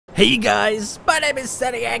Hey guys, my name is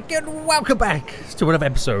Seniac and welcome back to another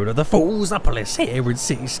episode of the Foolsopolis here in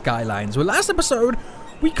City Skylines. Well, last episode,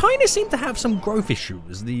 we kind of seem to have some growth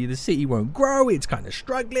issues. The city won't grow, it's kind of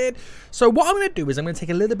struggling. So what I'm going to do is I'm going to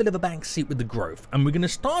take a little bit of a back seat with the growth, and we're going to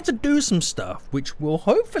start to do some stuff which will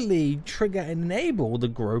hopefully trigger and enable the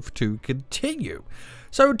growth to continue.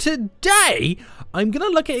 So today, I'm going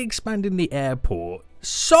to look at expanding the airport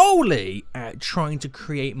solely at trying to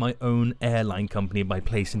create my own airline company by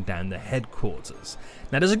placing down the headquarters.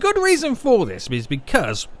 Now there's a good reason for this, is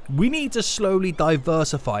because we need to slowly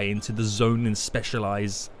diversify into the zone and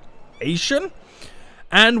specialization,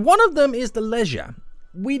 and one of them is the leisure.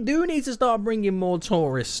 We do need to start bringing more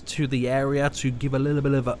tourists to the area to give a little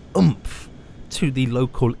bit of a oomph to the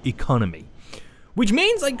local economy, which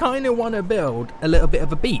means I kind of want to build a little bit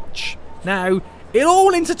of a beach. Now it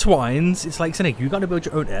all intertwines. It's like, Sonic, you got to build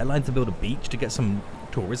your own airline to build a beach to get some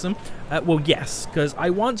tourism. Well, yes, because I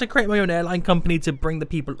want to create my own airline company to bring the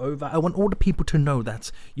people over. I want all the people to know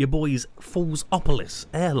that your boys Foolsopolis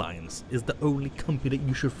Airlines is the only company that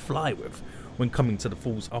you should fly with when coming to the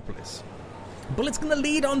Foolsopolis. But it's going to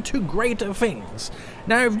lead on to greater things.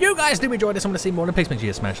 Now, if you guys do enjoy this, I'm going to see more, then please make sure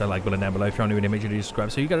you smash that like button down below. If you're new, make sure you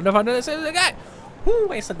subscribe so you get enough on this again. Ooh,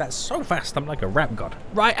 I said that so fast, I'm like a rap god.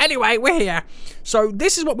 Right, anyway, we're here. So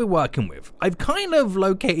this is what we're working with. I've kind of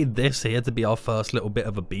located this here to be our first little bit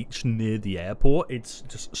of a beach near the airport. It's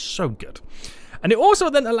just so good. And it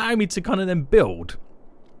also then allowed me to kind of then build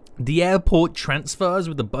the airport transfers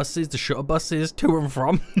with the buses, the shuttle buses to and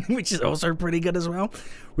from, which is also pretty good as well.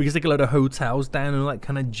 We can stick a load of hotels down and all that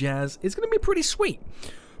kind of jazz. It's going to be pretty sweet.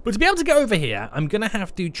 But to be able to get over here, I'm going to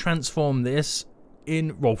have to transform this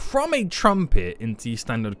from a trumpet into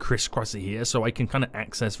standard crisscrosser here, so I can kind of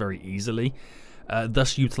access very easily,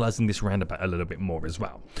 thus utilizing this roundabout a little bit more as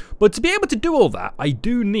well. But to be able to do all that, I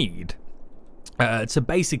do need to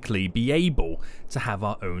basically be able to have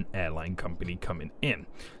our own airline company coming in.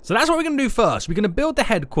 So that's what we're going to do first. We're going to build the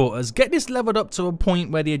headquarters, get this leveled up to a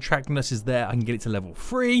point where the attractiveness is there. I can get it to level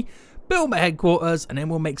 3, build my headquarters, and then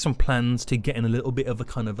we'll make some plans to get in a little bit of a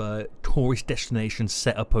kind of a tourist destination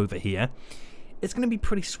set up over here. It's going to be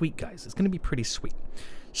pretty sweet, guys. It's going to be pretty sweet.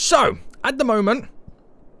 So, at the moment,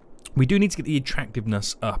 we do need to get the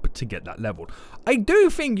attractiveness up to get that leveled. I do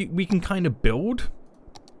think we can kind of build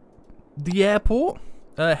the airport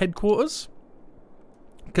headquarters,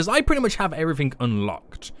 because I pretty much have everything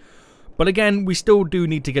unlocked. But again, we still do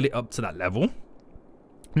need to get it up to that level.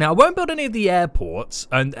 Now, I won't build any of the airports,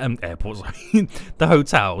 the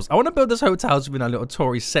hotels. I want to build those hotels within our little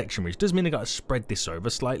tourist section, which does mean I got to spread this over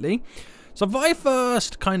slightly. So if I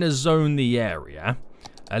first kind of zone the area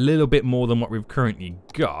a little bit more than what we've currently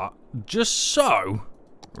got, just so,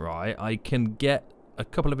 right, I can get a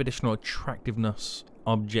couple of additional attractiveness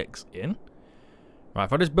objects in. Right,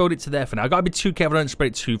 if I just build it to there for now, I've got to be too careful, I don't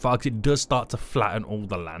spread it too far, because it does start to flatten all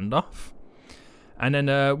the land off. And then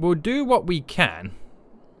we'll do what we can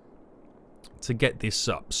to get this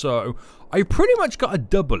up. So I pretty much got to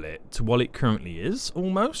double it to what it currently is,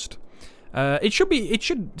 almost. It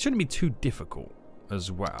shouldn't be too difficult as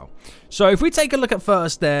well. So if we take a look at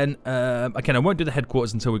first then, again, I won't do the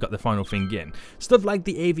headquarters until we got the final thing in. Stuff like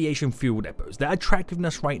the aviation fuel depots, their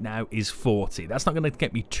attractiveness right now is 40. That's not going to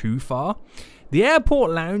get me too far. The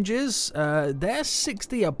airport lounges, they're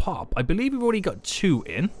 60 a pop. I believe we've already got 2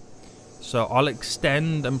 in. So I'll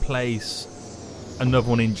extend and place another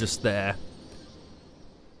one in just there.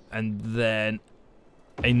 And then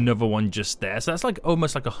another one just there, so that's like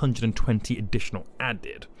almost like 120 additional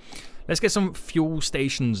added. Let's get some fuel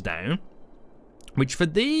stations down, which for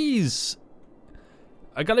these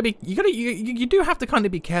you do have to kind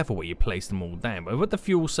of be careful where you place them all down. But with the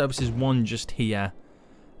fuel services, one just here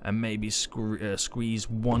and maybe squeeze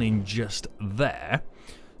one in just there.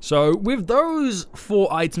 So with those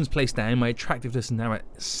 4 items placed down, my attractiveness is now at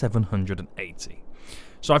 780.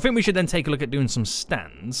 So I think we should then take a look at doing some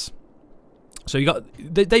stands. So you got,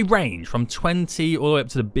 they range from 20 all the way up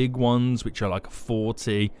to the big ones, which are like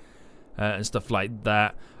 40 and stuff like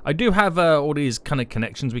that. I do have all these kind of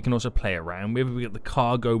connections we can also play around with. We got the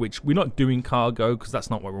cargo, which we're not doing cargo because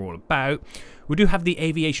that's not what we're all about. We do have the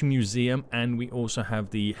aviation museum, and we also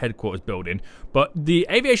have the headquarters building. But the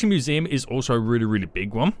aviation museum is also a really, really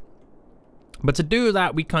big one. But to do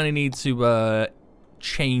that, we kind of need to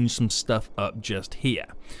change some stuff up just here.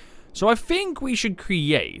 So I think we should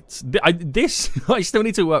create this. I still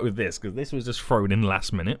need to work with this because this was just thrown in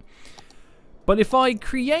last minute. But if I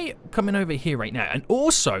create coming over here right now, and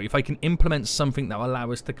also if I can implement something that will allow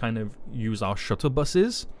us to kind of use our shuttle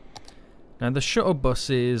buses. Now the shuttle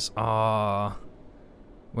buses are,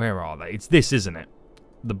 where are they? It's this, isn't it?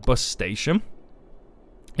 The bus station.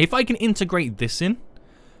 If I can integrate this in,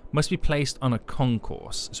 must be placed on a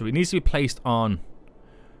concourse. So it needs to be placed on...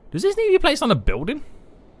 Does this need to be placed on a building?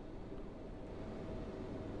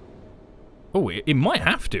 Oh, it might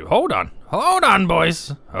have to. Hold on. Hold on,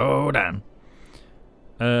 boys. Hold on.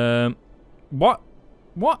 What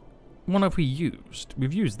one have we used?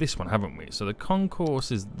 We've used this one, haven't we? So the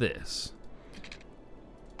concourse is this.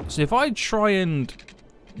 So if I try and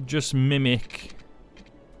just mimic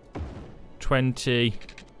 20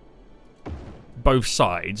 both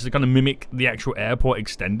sides, they're going to mimic the actual airport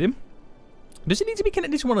extending. Does it need to be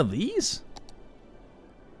connected to one of these?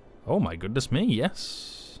 Oh my goodness me,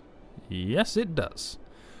 yes. Yes, it does.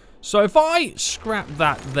 So if I scrap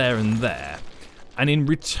that there and there, and in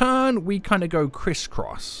return we kind of go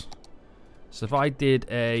crisscross. So if I did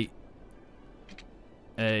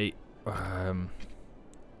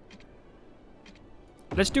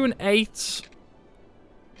let's do an 8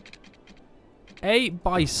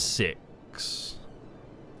 by 6.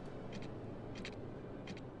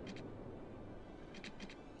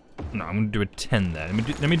 No, I'm going to do a 10 there.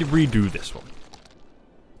 Let me redo this one.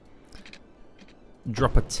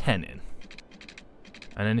 Drop a 10 in.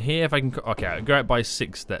 And then here, if I can... Okay, I'll go out by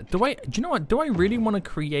 6 there. Do you know what? Do I really want to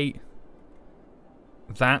create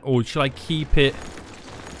that? Or should I keep it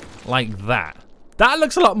like that? That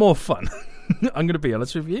looks a lot more fun. I'm going to be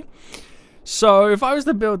honest with you. So, if I was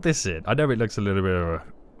to build this in... I know it looks a little bit of a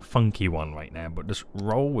funky one right now, but just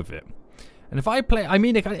roll with it. And if I play... I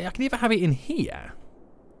mean, I can even have it in here.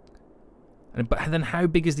 But then how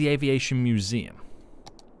big is the aviation museum?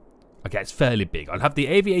 Okay, it's fairly big. I'll have the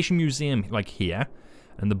aviation museum like here,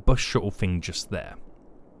 and the bus shuttle thing just there.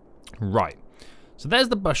 Right. So there's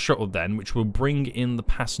the bus shuttle then, which will bring in the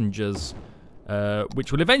passengers,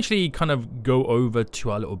 which will eventually kind of go over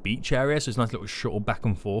to our little beach area. So it's a nice little shuttle back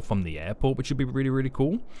and forth from the airport, which would be really, really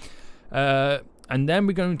cool. And then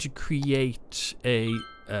we're going to create a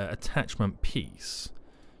attachment piece.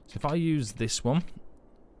 So if I use this one,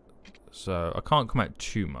 so I can't come out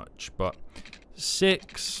too much, but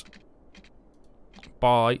 6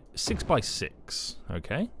 by 6,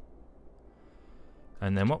 okay.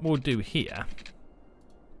 And then what we'll do here,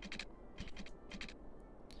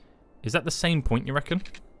 is that the same point, you reckon?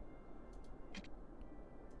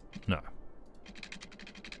 No.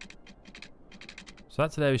 So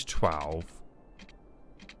that there is 12.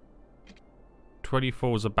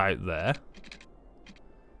 24 is about there.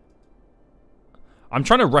 I'm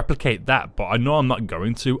trying to replicate that, but I know I'm not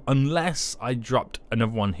going to unless I dropped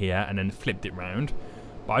another one here and then flipped it round.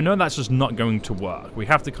 But I know that's just not going to work. We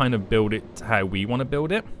have to kind of build it how we want to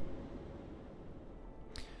build it.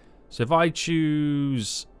 So if I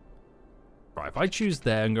choose... Right, if I choose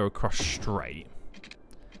there and go across straight...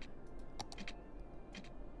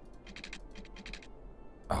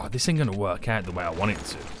 Oh, this ain't going to work out the way I want it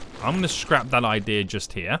to. I'm going to scrap that idea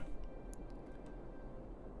just here.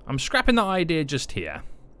 I'm scrapping that idea just here.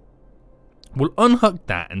 We'll unhook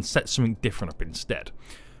that and set something different up instead.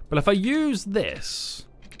 But if I use this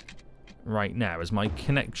right now as my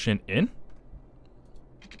connection in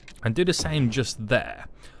and do the same just there,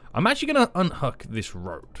 I'm actually going to unhook this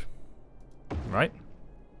road. Right?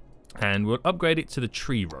 And we'll upgrade it to the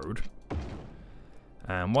tree road.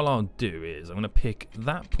 And what I'll do is I'm going to pick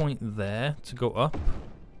that point there to go up.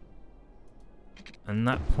 And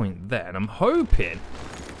that point there. And I'm hoping...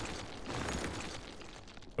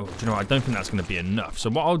 Oh, do you know what? I don't think that's going to be enough. So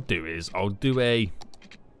what I'll do is I'll do a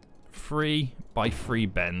 3 by 3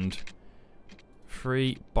 bend.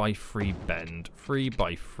 3 by 3 bend. 3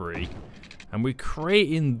 by 3. And we're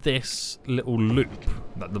creating this little loop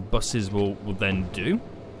that the buses will then do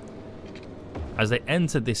as they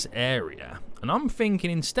enter this area. And I'm thinking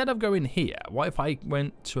instead of going here, what if I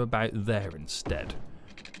went to about there instead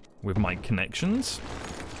with my connections?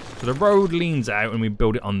 So the road leans out and we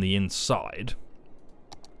build it on the inside.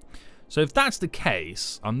 So if that's the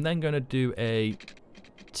case, I'm then going to do a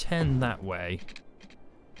 10 that way.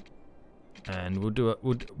 And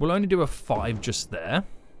we'll only do a 5 just there.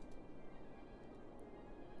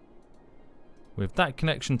 With that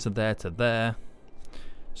connection to there.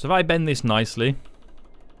 So if I bend this nicely.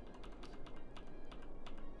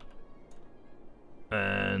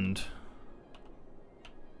 And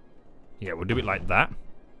yeah, we'll do it like that.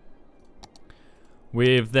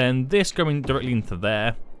 With then this going directly into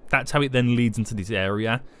there. That's how it then leads into this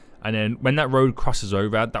area. And then when that road crosses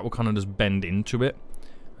over, that will kind of just bend into it.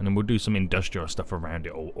 And then we'll do some industrial stuff around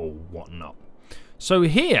it or whatnot. So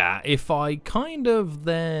here, if I kind of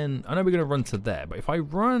then... I know we're going to run to there, but if I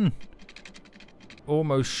run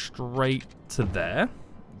almost straight to there,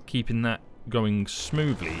 keeping that going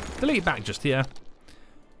smoothly, delete it back just here.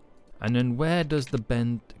 And then where does the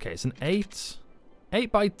bend... Okay, it's an 8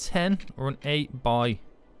 by 10 or an 8 by...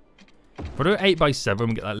 If I do 8 by 7,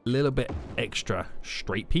 we get that little bit extra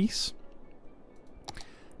straight piece.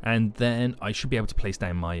 And then I should be able to place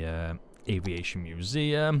down my aviation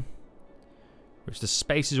museum. Which the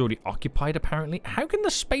space is already occupied, apparently. How can the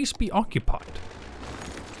space be occupied?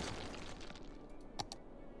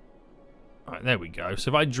 Alright, there we go. So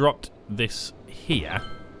if I dropped this here...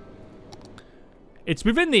 It's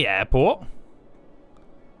within the airport.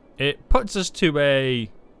 It puts us to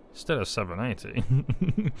a... Still a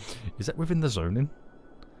 780. Is that within the zoning?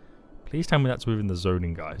 Please tell me that's within the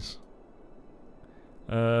zoning, guys.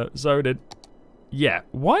 Zoning. Yeah.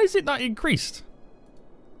 Why is it not increased?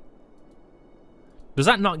 Does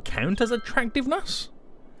that not count as attractiveness?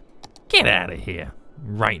 Get out of here.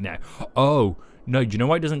 Right now. Oh, no. Do you know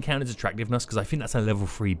why it doesn't count as attractiveness? Because I think that's a level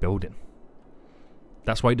 3 building.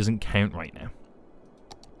 That's why it doesn't count right now.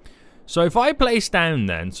 So if I place down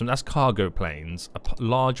then, so that's cargo planes, a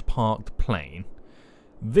large parked plane,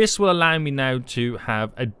 this will allow me now to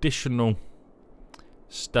have additional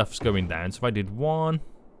stuffs going down. So if I did 1,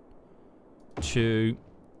 2,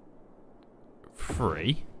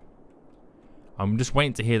 3, I'm just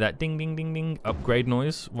waiting to hear that ding, ding, ding, ding upgrade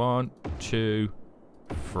noise. 1, 2,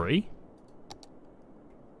 3.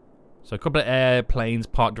 So a couple of airplanes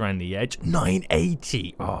parked around the edge.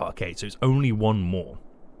 980. Oh, okay, so it's only one more.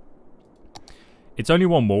 It's only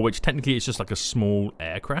one more, which technically is just like a small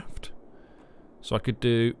aircraft. So I could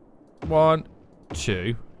do 1,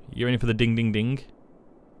 2. You're in for the ding, ding, ding.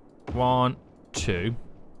 1, 2.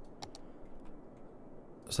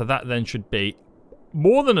 So that then should be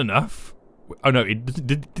more than enough. Oh no,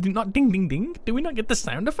 did it not ding, ding, ding? Did we not get the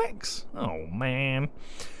sound effects? Oh man.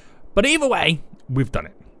 But either way, we've done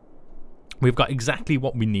it. We've got exactly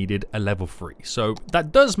what we needed, a level 3. So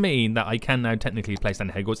that does mean that I can now technically place down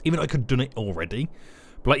headquarters, even though I could have done it already.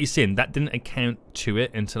 But like you're seeing, that didn't account to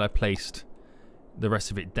it until I placed the rest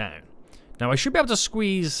of it down. Now I should be able to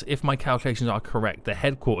squeeze, if my calculations are correct, the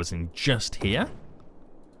headquarters in just here.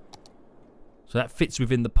 So that fits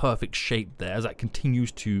within the perfect shape there as that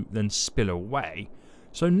continues to then spill away.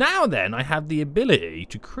 So now then I have the ability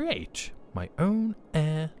to create my own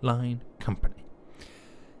airline company.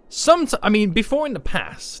 I mean, before in the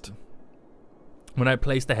past, when I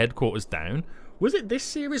placed the headquarters down, was it this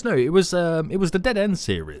series? No, it was the Dead End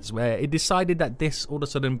series where it decided that this all of a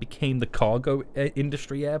sudden became the cargo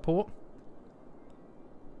industry airport.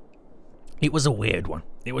 It was a weird one.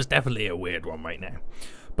 It was definitely a weird one right now.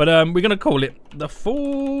 But we're gonna call it the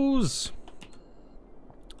Foolsopolis.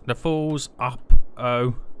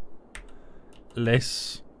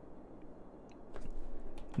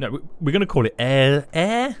 No, we're going to call it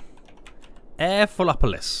AIRLINE.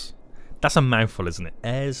 That's a mouthful, isn't it?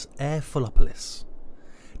 AIRLINE.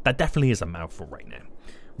 That definitely is a mouthful right now.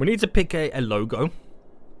 We need to pick a logo.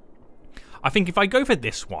 I think if I go for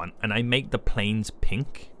this one and I make the planes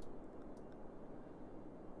pink.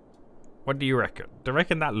 What do you reckon? Do you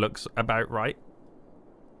reckon that looks about right?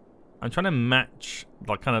 I'm trying to match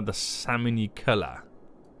like kind of the salmon-y colour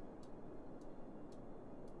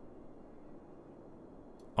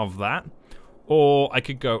of that, or I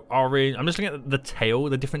could go orange. I'm just looking at the tail,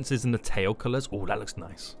 the differences in the tail colors. Oh, that looks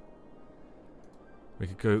nice. We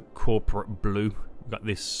could go corporate blue. We've got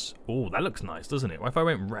this. Oh, that looks nice, doesn't it? What if I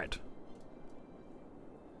went red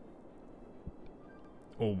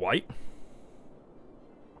or white?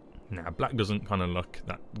 Nah, black doesn't kind of look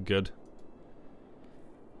that good.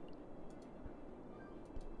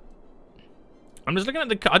 I'm just looking at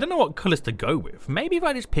the. I don't know what colors to go with. Maybe if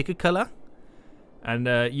I just pick a color. And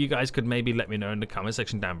you guys could maybe let me know in the comment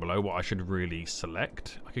section down below what I should really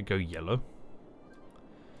select. I could go yellow.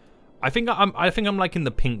 I think I'm liking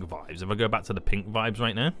the pink vibes. If I go back to the pink vibes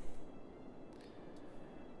right now,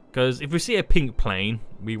 because if we see a pink plane,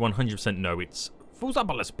 we 100% know it's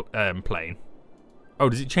Foolsopolis plane. Oh,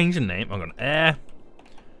 does it change the name? I'm gonna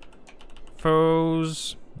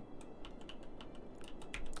Foolsopolis.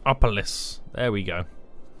 There we go.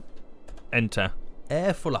 Enter.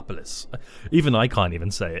 AIRLINE. Even I can't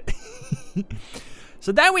even say it.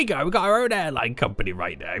 So there we go. We've got our own airline company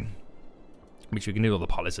right now, which we can do all the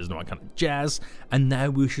policies and all that kind of jazz. And now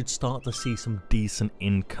we should start to see some decent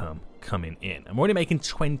income coming in. I'm already making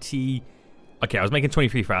 20. Okay, I was making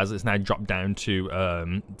 23,000. It's now dropped down to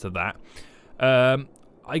that.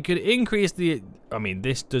 I could increase the. I mean,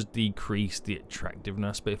 this does decrease the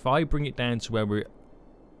attractiveness, but if I bring it down to where we're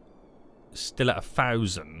still at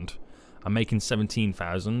 1,000. I'm making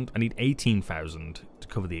 17,000. I need 18,000 to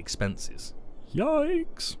cover the expenses.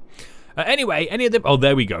 Yikes. Anyway, any of the... Oh,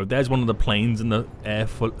 there we go. There's one of the planes in the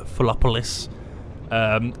Foolsopolis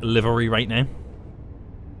livery right now.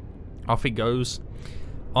 Off it goes.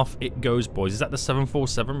 Off it goes, boys. Is that the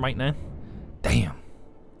 747 right now? Damn.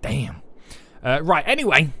 Damn. Right,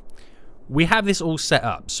 anyway. We have this all set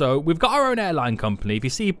up. So we've got our own airline company. If you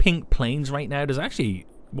see pink planes right now, there's actually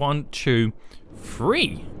 1, 2,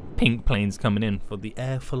 3 pink planes coming in for the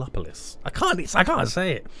Foolsopolis. I can't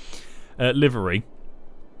say it. Livery.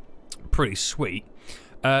 Pretty sweet.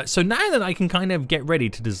 So now that I can kind of get ready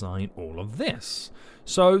to design all of this.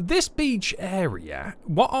 So this beach area,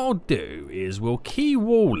 what I'll do is we'll key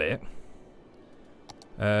wall it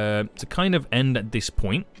to kind of end at this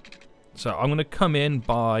point. So I'm going to come in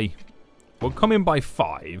by, we'll come in by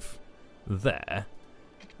 5 there,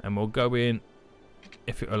 and we'll go in,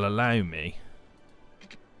 if it will allow me.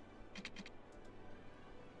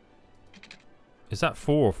 Is that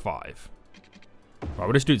 4 or 5? Right,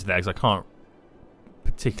 we'll just do it to there because I can't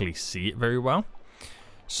particularly see it very well.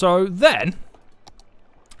 So then,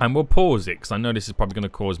 and we'll pause it because I know this is probably going to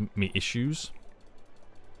cause me issues.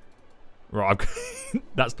 Right,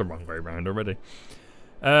 that's the wrong way around already.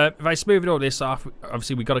 If I smooth all this off,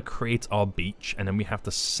 obviously we've got to create our beach, and then we have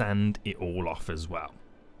to sand it all off as well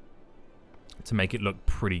to make it look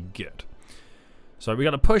pretty good. So we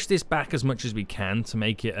got to push this back as much as we can to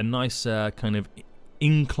make it a nice kind of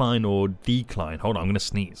incline or decline. Hold on, I'm going to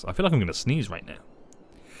sneeze. I feel like I'm going to sneeze right now.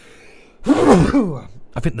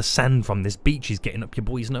 I think the sand from this beach is getting up your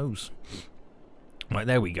boy's nose. Right,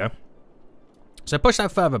 there we go. So push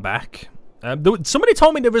that further back. Somebody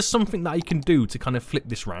told me there was something that I can do to kind of flip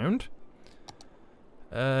this round.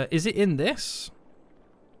 Is it in this?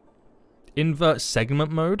 Invert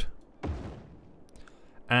segment mode.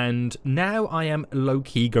 And now I am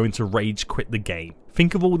low-key going to rage quit the game.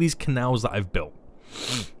 Think of all these canals that I've built.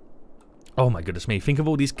 Oh my goodness me. Think of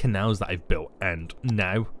all these canals that I've built. And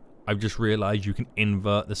now I've just realised you can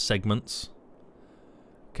invert the segments.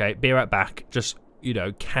 Okay, be right back. Just, you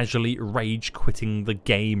know, casually rage quitting the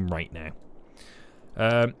game right now.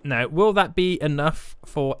 Now, will that be enough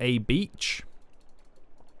for a beach?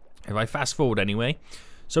 If I fast forward anyway.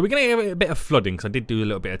 So we're going to get a bit of flooding because I did do a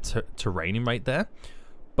little bit of terraining right there.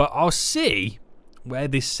 But I'll see where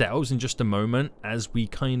this settles in just a moment as we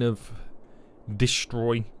kind of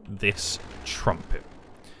destroy this trumpet.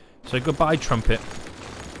 So goodbye, trumpet.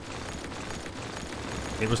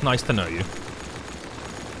 It was nice to know you.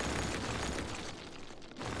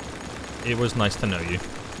 It was nice to know you.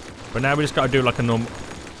 But now we just got to do like a normal...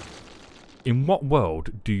 In what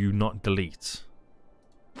world do you not delete?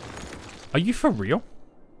 Are you for real?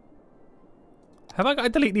 Have I got to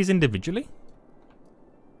delete these individually?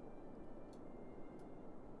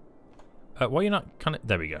 Why are you not kind of...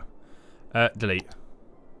 There we go. Delete.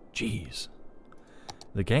 Jeez.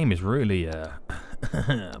 The game is really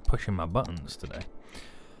pushing my buttons today.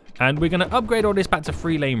 And we're going to upgrade all this back to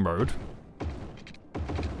 3-lane road.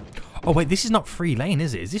 Oh wait, this is not 3-lane,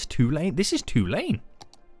 is it? Is this 2-lane? This is 2-lane.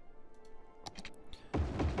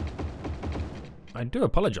 I do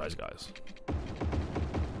apologise, guys.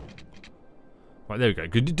 Right, there we go.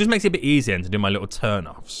 It just makes it a bit easier to do my little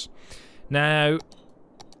turn-offs. Now,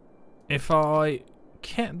 if I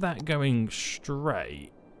kept that going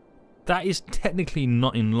straight, that is technically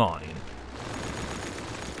not in line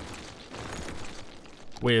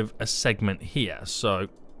with a segment here. So,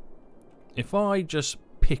 if I just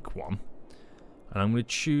pick one, and I'm going to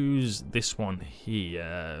choose this one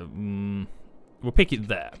here, we'll pick it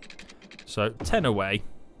there. So 10 away,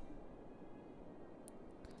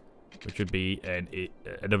 which would be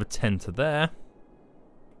another 10 to there.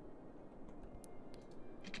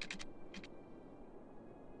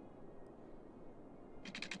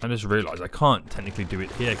 I just realised I can't technically do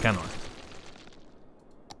it here, can I?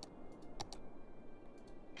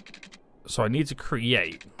 So I need to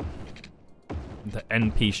create the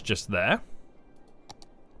end piece just there.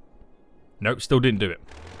 Nope, still didn't do it.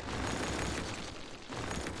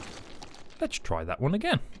 Let's try that one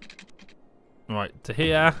again. Right, to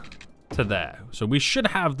here, to there. So we should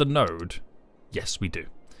have the node. Yes, we do.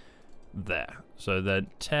 There. So then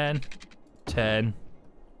 10, 10.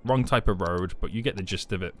 Wrong type of road, but you get the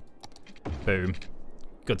gist of it. Boom.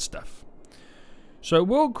 Good stuff. So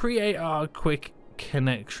we'll create our quick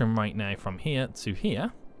connection right now from here to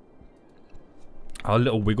here. Our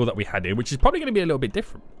little wiggle that we had here, which is probably going to be a little bit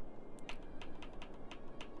different.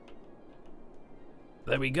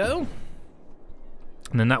 There we go.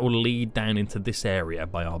 And then that will lead down into this area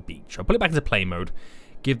by our beach. I'll put it back into play mode.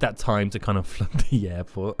 Give that time to kind of flood the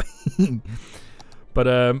airport. But,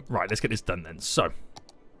 right, let's get this done then. So,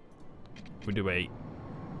 we do a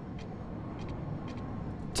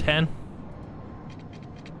 10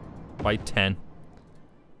 by 10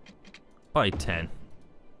 by 10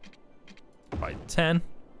 by 10.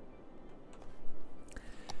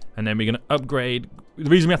 And then we're going to upgrade. The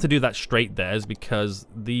reason we have to do that straight there is because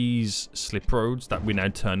these slip roads that we now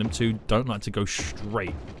turn them to don't like to go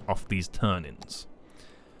straight off these turn-ins.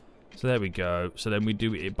 So there we go. So then we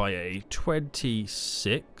do it by a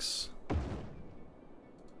 26.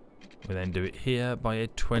 We then do it here by a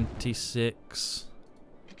 26.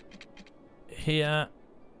 Here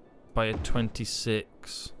by a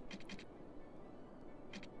 26.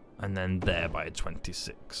 And then there by a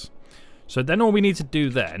 26. So then all we need to do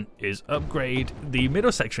then is upgrade the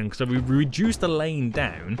middle section, because we reduce the lane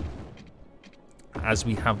down as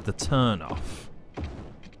we have the turn off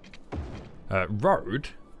road.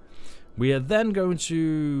 We are then going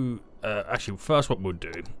to actually first what we'll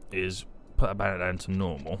do is put a banner down to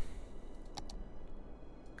normal.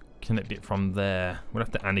 Connect it from there. We'll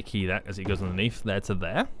have to anti-key that as it goes underneath there to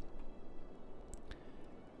there.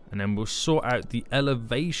 And then we'll sort out the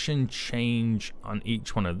elevation change on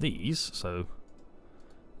each one of these. So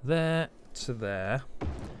there to there.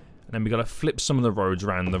 And then we got to flip some of the roads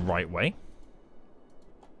around the right way.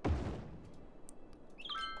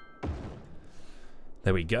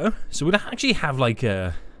 There we go. So we'll actually have like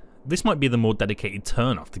a... This might be the more dedicated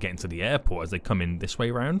turn off to get into the airport as they come in this way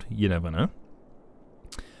around. You never know.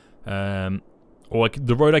 Or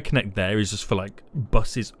the road I connect there is just for like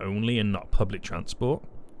buses only and not public transport.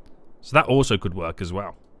 So that also could work as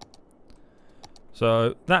well.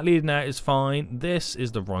 So that leading out is fine. This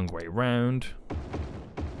is the wrong way round.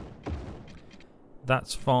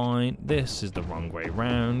 That's fine. This is the wrong way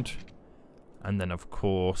round. And then of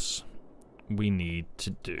course we need to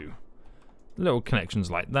do little connections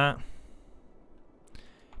like that.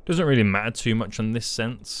 Doesn't really matter too much on this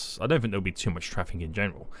sense. I don't think there'll be too much traffic in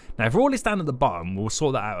general. Now if all is down at the bottom, we'll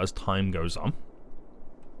sort that out as time goes on.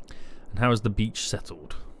 And how is the beach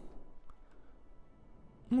settled?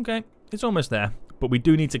 Okay, it's almost there, but we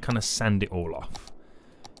do need to kind of sand it all off.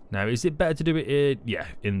 Now, is it better to do it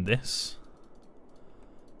in this?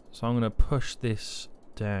 So I'm going to push this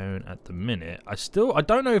down at the minute. I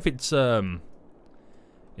don't know if it's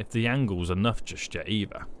if the angle's enough just yet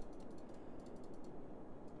either.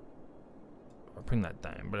 I'll bring that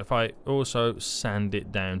down, but if I also sand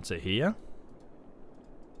it down to here,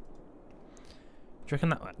 do you reckon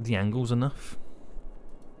that the angle's enough?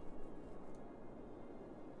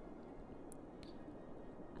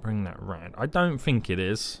 Bring that round. I don't think it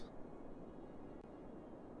is.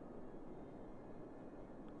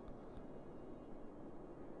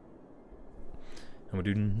 And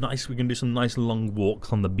we can do some nice long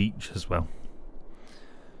walks on the beach as well.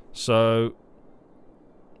 So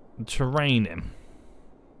terrain.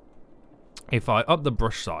 If I up the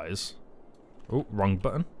brush size. Oh, wrong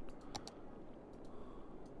button.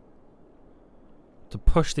 To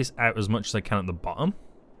push this out as much as I can at the bottom.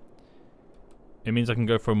 It means I can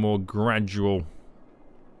go for a more gradual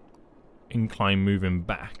incline moving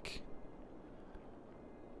back.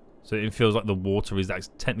 So it feels like the water is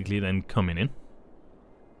technically then coming in.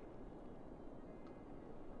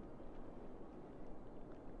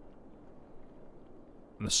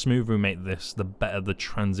 And the smoother we make this, the better the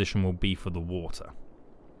transition will be for the water.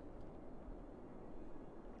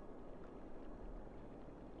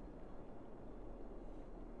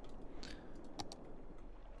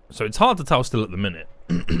 So it's hard to tell still at the minute.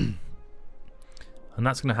 And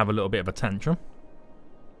that's going to have a little bit of a tantrum.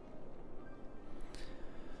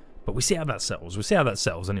 But we see how that settles. We'll see how that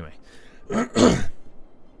settles anyway.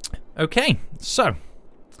 Okay, so.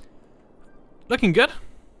 Looking good.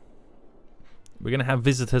 We're going to have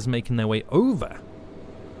visitors making their way over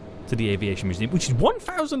to the Aviation Museum, which is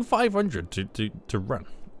 1,500 to run.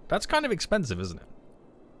 That's kind of expensive, isn't it?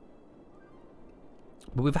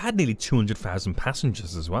 But we've had nearly 200,000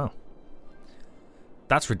 passengers as well.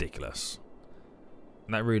 That's ridiculous.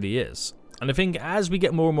 That really is. And I think as we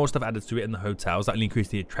get more and more stuff added to it in the hotels, that'll increase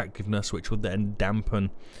the attractiveness, which will then dampen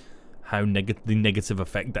how the negative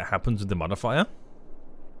effect that happens with the modifier.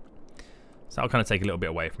 So that'll kind of take a little bit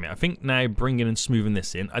away from it. I think now bringing and smoothing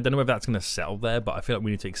this in, I don't know whether that's going to settle there, but I feel like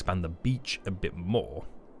we need to expand the beach a bit more.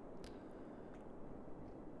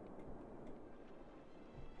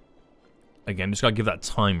 Again, just gotta give that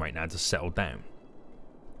time right now to settle down.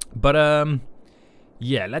 But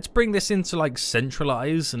yeah, let's bring this into like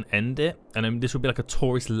centralize and end it, and then this will be like a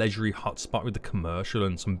tourist leisurey hotspot with the commercial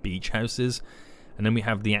and some beach houses, and then we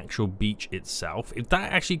have the actual beach itself. If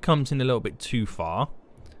that actually comes in a little bit too far,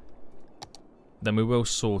 then we will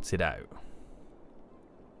sort it out.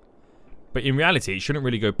 But in reality, it shouldn't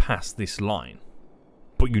really go past this line.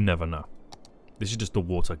 But you never know. This is just the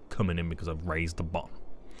water coming in because I've raised the bottom.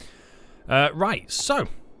 Right, so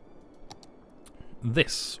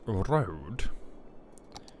this road,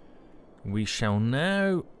 we shall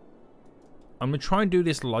now... I'm going to try and do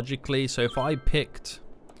this logically. So if I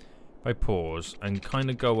pause and kind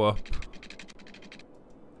of go up...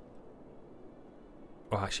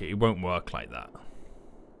 Oh, actually, it won't work like that.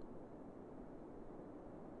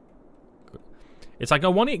 It's like I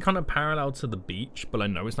want it kind of parallel to the beach, but I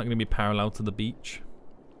know it's not going to be parallel to the beach.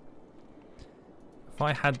 If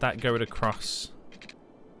I had that going across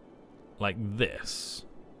like this,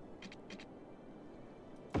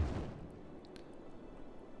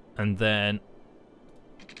 and then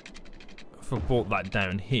if I brought that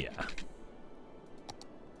down here,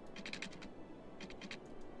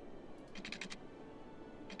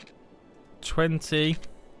 $20.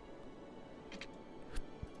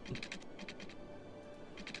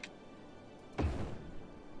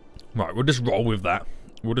 Right, we'll just roll with that.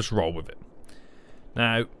 We'll just roll with it.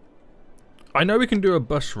 Now, I know we can do a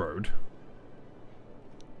bus road.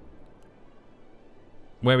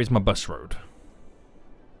 Where is my bus road?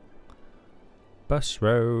 Bus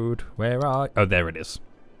road, where are... Oh, there it is.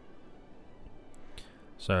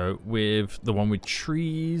 So, with the one with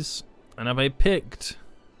trees, and have I picked...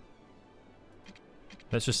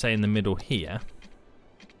 Let's just say in the middle here.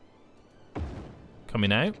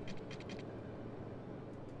 Coming out.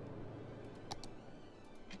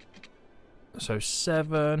 So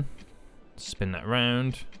 7, spin that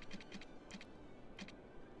round,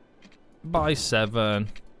 by 7.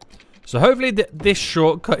 So hopefully this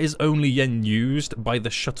shortcut is only then used by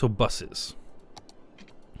the shuttle buses,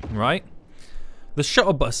 right? The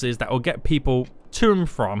shuttle buses that will get people to and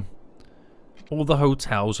from all the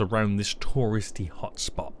hotels around this touristy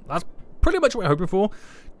hotspot. That's pretty much what we're hoping for,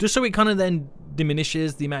 just so it kind of then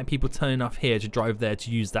diminishes the amount of people turning off here to drive there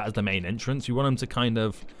to use that as the main entrance. We want them to kind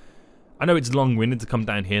of... I know it's long-winded to come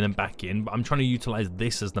down here and then back in, but I'm trying to utilize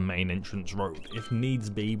this as the main entrance road. If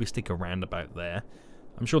needs be, we stick a roundabout there.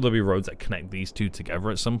 I'm sure there'll be roads that connect these two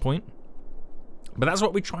together at some point. But that's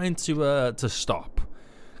what we're trying to stop,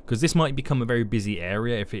 because this might become a very busy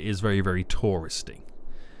area if it is very, very touristy.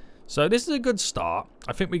 So this is a good start.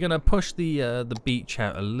 I think we're going to push the beach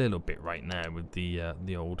out a little bit right now with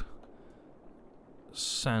the old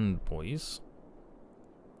sand boys.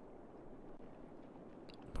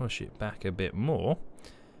 Push it back a bit more,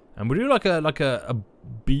 and we'll do like a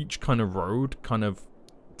beach kind of road, kind of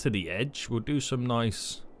to the edge. We'll do some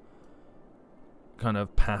nice kind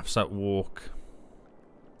of paths that walk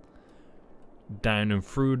down and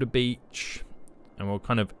through the beach, and we'll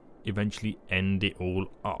kind of eventually end it all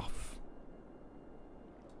off.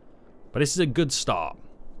 But this is a good start.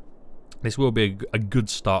 This will be a good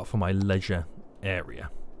start for my leisure area.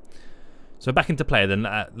 So back into play, then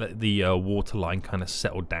let the water line kind of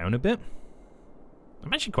settle down a bit.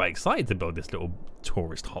 I'm actually quite excited to build this little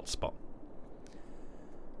tourist hotspot,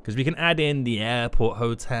 because we can add in the airport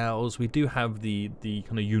hotels. We do have the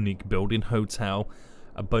kind of unique building hotel,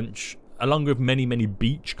 a bunch, along with many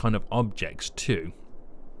beach kind of objects too.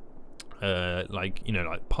 Like, you know,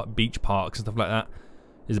 like beach parks and stuff like that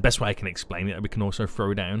is the best way I can explain it. We can also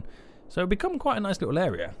throw down, so it'll become quite a nice little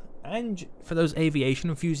area. And for those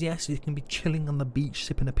aviation enthusiasts, you can be chilling on the beach,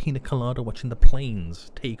 sipping a pina colada, watching the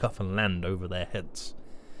planes take off and land over their heads.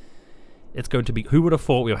 It's going to be... Who would have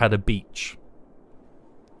thought we had a beach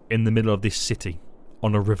in the middle of this city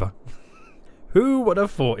on a river? Who would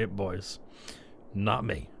have thought it, boys? Not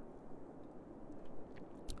me.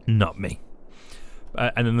 Not me.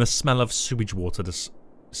 And then the smell of sewage water just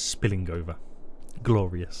spilling over.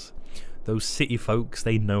 Glorious. Those city folks,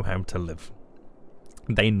 they know how to live.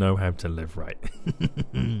 They know how to live, right?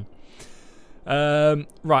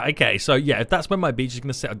 Right, okay, so yeah, if that's where my beach is going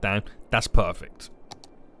to settle down, that's perfect.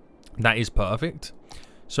 That is perfect.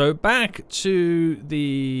 So back to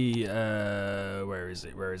the, where is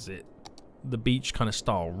it? The beach kind of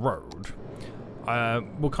style road.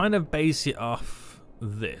 We'll kind of base it off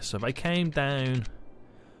this. So if I came down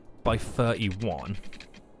by 31,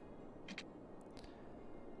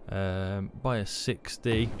 by a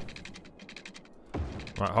 60...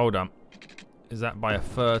 Right, hold on. Is that by a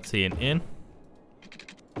 30 and in?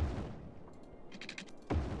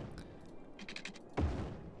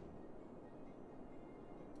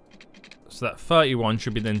 So that 31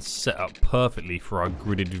 should be then set up perfectly for our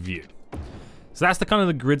gridded view. So that's the kind of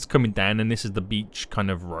the grids coming down, and this is the beach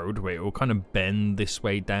kind of road where it will kind of bend this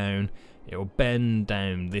way down. It will bend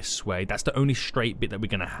down this way. That's the only straight bit that we're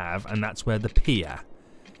going to have, and that's where the pier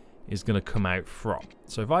is going to come out from.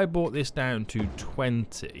 So if I brought this down to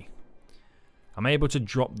 20, I'm able to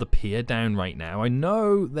drop the pier down right now. I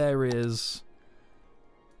know there is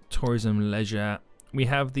tourism, leisure. We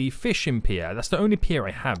have the fishing pier. That's the only pier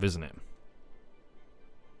I have, isn't it?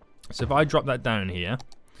 So if I drop that down here,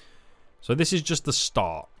 so this is just the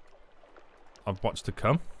start of what's to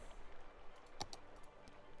come.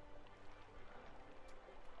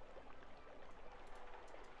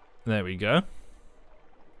 There we go.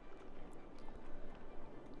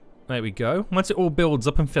 There we go. Once it all builds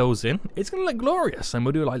up and fills in, it's going to look glorious. And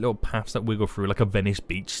we'll do like little paths that wiggle through, like a Venice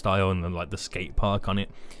Beach style, and then like the skate park on it.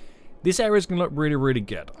 This area is going to look really, really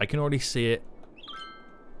good. I can already see it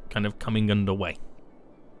kind of coming underway.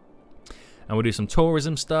 And we'll do some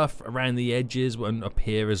tourism stuff around the edges and up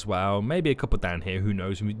here as well. Maybe a couple down here, who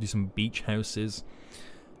knows. We'll do some beach houses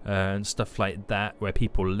and stuff like that where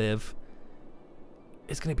people live.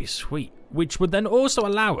 It's going to be sweet, which would then also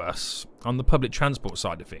allow us, on the public transport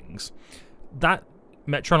side of things, that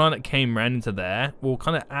metro line that came round into there will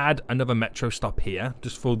kind of add another metro stop here,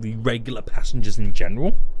 just for the regular passengers in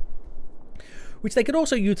general, which they could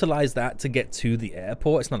also utilize that to get to the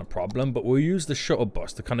airport. It's not a problem, but we'll use the shuttle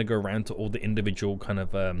bus to kind of go around to all the individual kind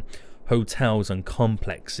of hotels and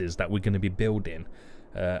complexes that we're going to be building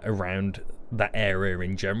around that area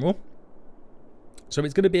in general. So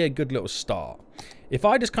it's going to be a good little start. If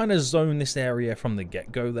I just kind of zone this area from the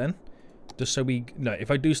get-go then, just so we, you know, if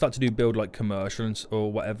I do start to build like commercials or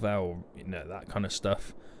whatever, or, you know, that kind of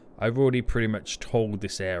stuff, I've already pretty much told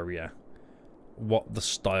this area what the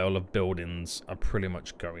style of buildings are pretty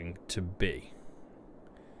much going to be.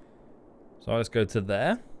 So let's go to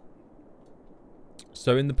there.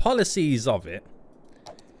 So in the policies of it,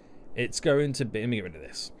 it's going to be, let me get rid of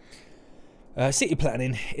this. City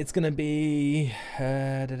planning, it's going to be...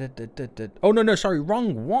 oh, no, sorry,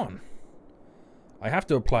 wrong one. I have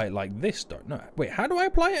to apply it like this, though. No, wait, how do I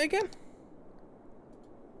apply it again?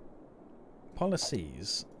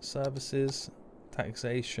 Policies, services,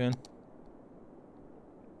 taxation.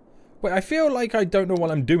 Wait, I feel like I don't know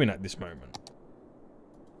what I'm doing at this moment.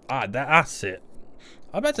 Ah, that's it.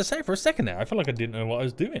 I'm about to say for a second there, I feel like I didn't know what I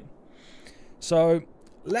was doing. So,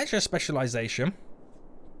 leisure specialization.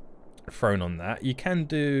 Thrown on that. You can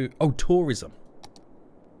do... oh, tourism.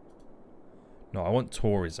 No, I want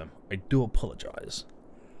tourism. I do apologize.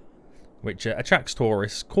 Which attracts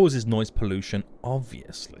tourists, causes noise pollution,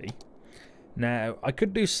 obviously. Now, I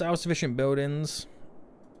could do self-sufficient buildings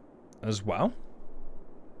as well.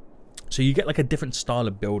 So you get like a different style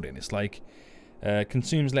of building. It's like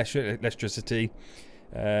consumes less electricity.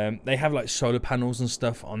 They have like solar panels and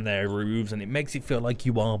stuff on their roofs, and it makes it feel like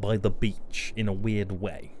you are by the beach in a weird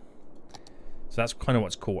way. So that's kind of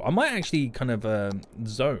what's cool. I might actually kind of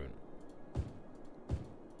zone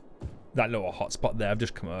that little hotspot there of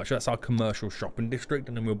just commercial. That's our commercial shopping district,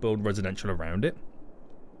 and then we'll build residential around it.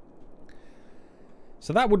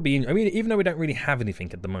 So that would be, I mean, even though we don't really have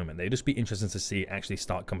anything at the moment, they'd just be interesting to see it actually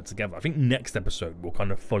start coming together. I think next episode we'll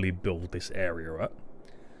kind of fully build this area up.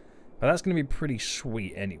 But that's going to be pretty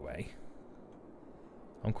sweet anyway.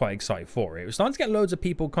 I'm quite excited for it. We're starting to get loads of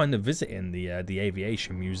people kind of visiting the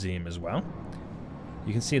aviation museum as well.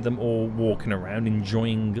 You can see them all walking around,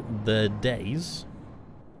 enjoying their days.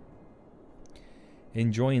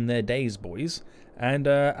 Enjoying their days, boys. And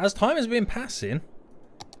as time has been passing,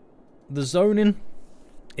 the zoning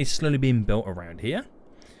is slowly being built around here.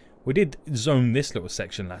 We did zone this little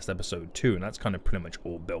section last episode too, and that's kind of pretty much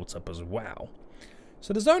all built up as well.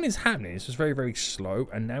 So the zone is happening. It's just very, very slow,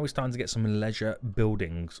 and now we're starting to get some leisure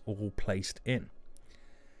buildings all placed in.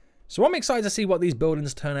 So I'm excited to see what these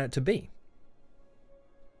buildings turn out to be.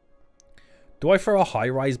 Do I throw a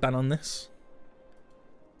high-rise ban on this?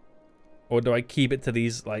 Or do I keep it to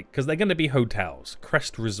these, like, because they're going to be hotels,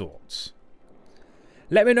 Crest Resorts.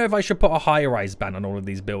 Let me know if I should put a high-rise ban on all of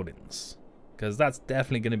these buildings, because that's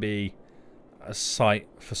definitely going to be a sight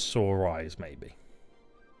for sore eyes, maybe.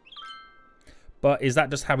 But is that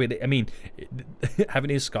just how it... I mean, having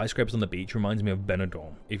these skyscrapers on the beach reminds me of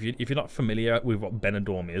Benidorm. If you're not familiar with what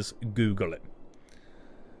Benidorm is, Google it.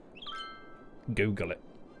 Google it.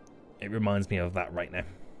 It reminds me of that right now.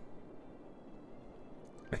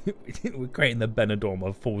 We're creating the Benidorm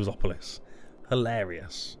of Foolsopolis.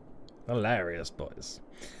 Hilarious. Hilarious, boys.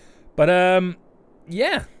 But,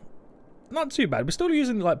 yeah. Not too bad. We're still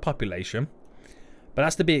using, like, population. But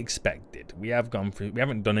that's to be expected. We have gone through... We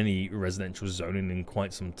haven't done any residential zoning in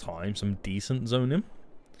quite some time. Some decent zoning.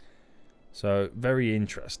 So, very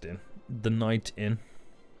interesting. The Night Inn.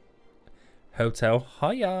 Hotel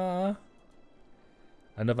Hiya.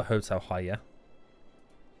 Another Hotel Hiya.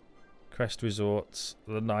 Crest Resorts.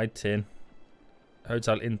 The Night Inn.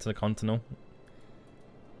 Hotel Intercontinental.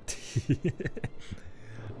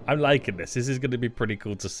 I'm liking this. This is going to be pretty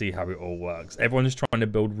cool to see how it all works. Everyone's trying to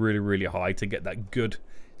build really, really high to get that good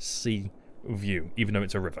sea view, even though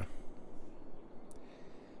it's a river.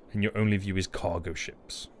 And your only view is cargo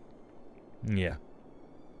ships. Yeah.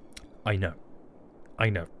 I know.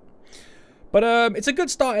 But it's a good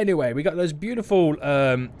start anyway. We got those beautiful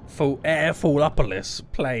Foolsopolis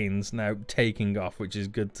planes now taking off, which is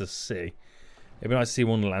good to see. It'd be nice to see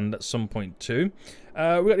one land at some point too.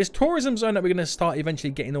 We've got this tourism zone that we're going to start eventually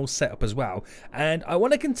getting all set up as well. And I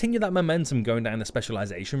want to continue that momentum going down the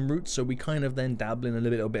specialization route, so we kind of then dabble in a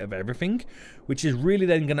little bit of everything, which is really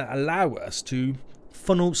then going to allow us to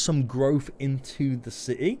funnel some growth into the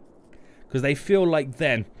city. Because they feel like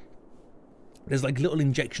then there's like little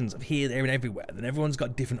injections of here, there and everywhere. Then everyone's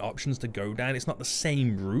got different options to go down. It's not the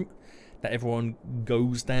same route that everyone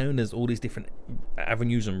goes down. There's all these different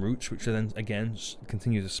avenues and routes, which will then again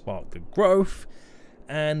continue to spark the growth,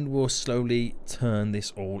 and we'll slowly turn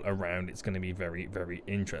this all around. It's going to be very, very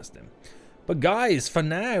interesting. But guys, for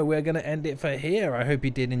now, we're going to end it for here. I hope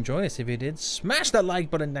you did enjoy this. If you did, smash that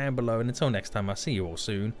like button down below, and until next time, I'll see you all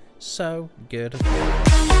soon. So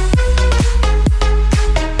goodbye.